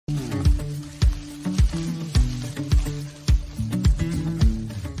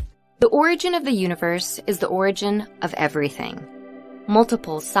origin of the universe is the origin of everything.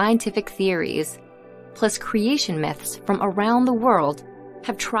 Multiple scientific theories, plus creation myths from around the world,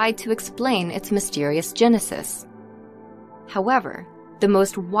 have tried to explain its mysterious genesis. However, the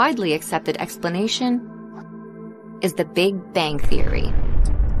most widely accepted explanation is the Big Bang Theory.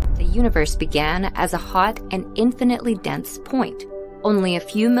 The universe began as a hot and infinitely dense point. Only a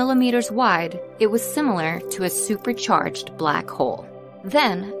few millimeters wide, it was similar to a supercharged black hole.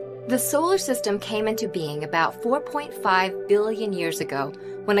 Then, the solar system came into being about 4.5 billion years ago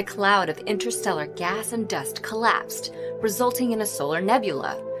when a cloud of interstellar gas and dust collapsed, resulting in a solar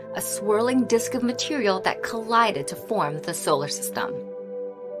nebula, a swirling disk of material that collided to form the solar system.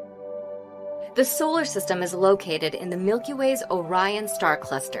 The solar system is located in the Milky Way's Orion star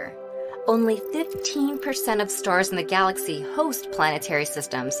cluster. Only 15% of stars in the galaxy host planetary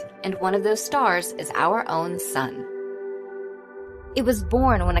systems, and one of those stars is our own Sun. It was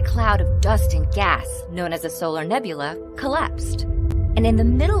born when a cloud of dust and gas, known as a solar nebula, collapsed. And in the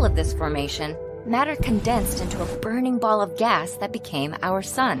middle of this formation, matter condensed into a burning ball of gas that became our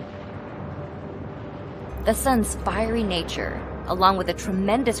Sun. The Sun's fiery nature, along with a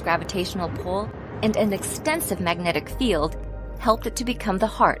tremendous gravitational pull and an extensive magnetic field, helped it to become the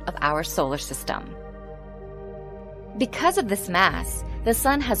heart of our solar system. Because of this mass, the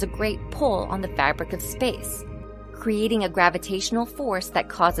Sun has a great pull on the fabric of space, creating a gravitational force that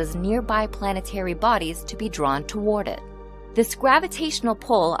causes nearby planetary bodies to be drawn toward it. This gravitational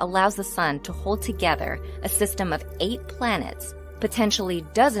pull allows the Sun to hold together a system of 8 planets, potentially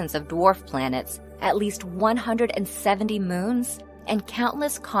dozens of dwarf planets, at least 170 moons, and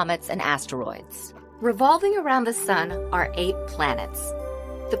countless comets and asteroids. Revolving around the Sun are 8 planets.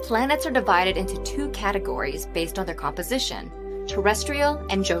 The planets are divided into 2 categories based on their composition: terrestrial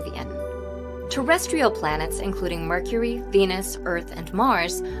and Jovian. Terrestrial planets, including Mercury, Venus, Earth, and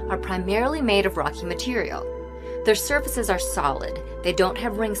Mars, are primarily made of rocky material. Their surfaces are solid, they don't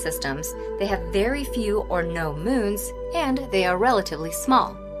have ring systems, they have very few or no moons, and they are relatively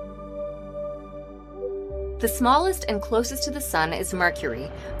small. The smallest and closest to the Sun is Mercury,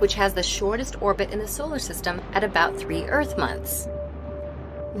 which has the shortest orbit in the solar system at about 3 Earth months.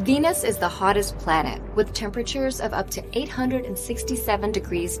 Venus is the hottest planet, with temperatures of up to 867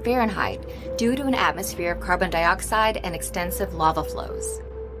 degrees Fahrenheit due to an atmosphere of carbon dioxide and extensive lava flows.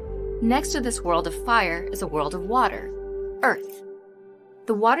 Next to this world of fire is a world of water, Earth.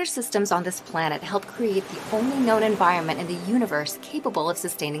 The water systems on this planet help create the only known environment in the universe capable of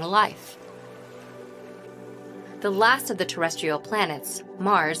sustaining life. The last of the terrestrial planets,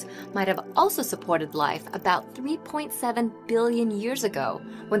 Mars, might have also supported life about 3.7 billion years ago,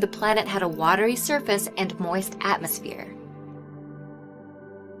 when the planet had a watery surface and moist atmosphere.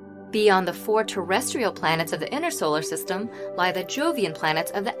 Beyond the 4 terrestrial planets of the inner solar system lie the Jovian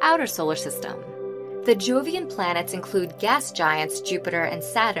planets of the outer solar system. The Jovian planets include gas giants Jupiter and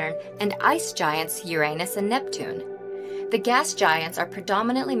Saturn and ice giants Uranus and Neptune. The gas giants are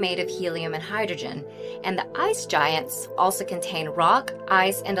predominantly made of helium and hydrogen, and the ice giants also contain rock,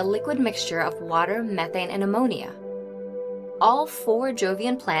 ice, and a liquid mixture of water, methane, and ammonia. All 4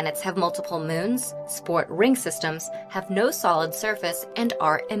 Jovian planets have multiple moons, sport ring systems, have no solid surface, and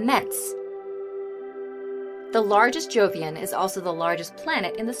are immense. The largest Jovian is also the largest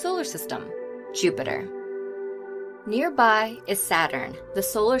planet in the solar system, Jupiter. Nearby is Saturn, the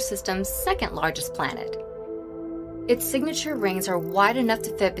solar system's second largest planet. Its signature rings are wide enough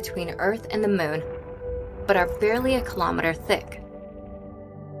to fit between Earth and the Moon, but are barely a kilometer thick.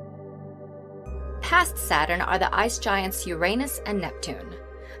 Past Saturn are the ice giants Uranus and Neptune.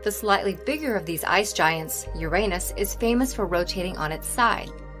 The slightly bigger of these ice giants, Uranus, is famous for rotating on its side.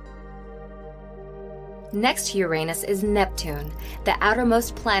 Next to Uranus is Neptune, the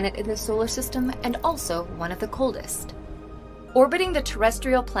outermost planet in the solar system and also one of the coldest. Orbiting the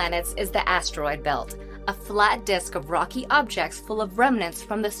terrestrial planets is the asteroid belt, a flat disk of rocky objects full of remnants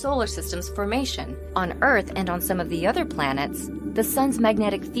from the solar system's formation. On Earth and on some of the other planets, the Sun's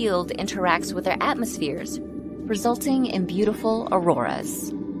magnetic field interacts with their atmospheres, resulting in beautiful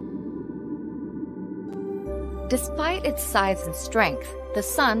auroras. Despite its size and strength, the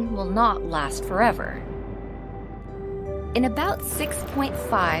Sun will not last forever. In about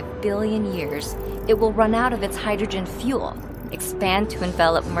 6.5 billion years, it will run out of its hydrogen fuel, expand to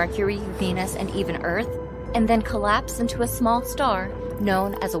envelop Mercury, Venus, and even Earth, and then collapse into a small star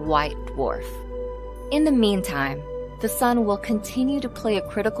known as a white dwarf. In the meantime, the Sun will continue to play a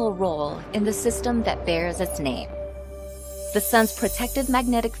critical role in the system that bears its name. The Sun's protective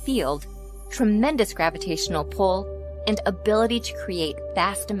magnetic field, tremendous gravitational pull, and ability to create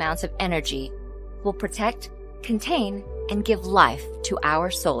vast amounts of energy will protect, contain, and give life to our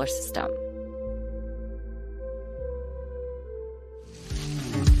solar system.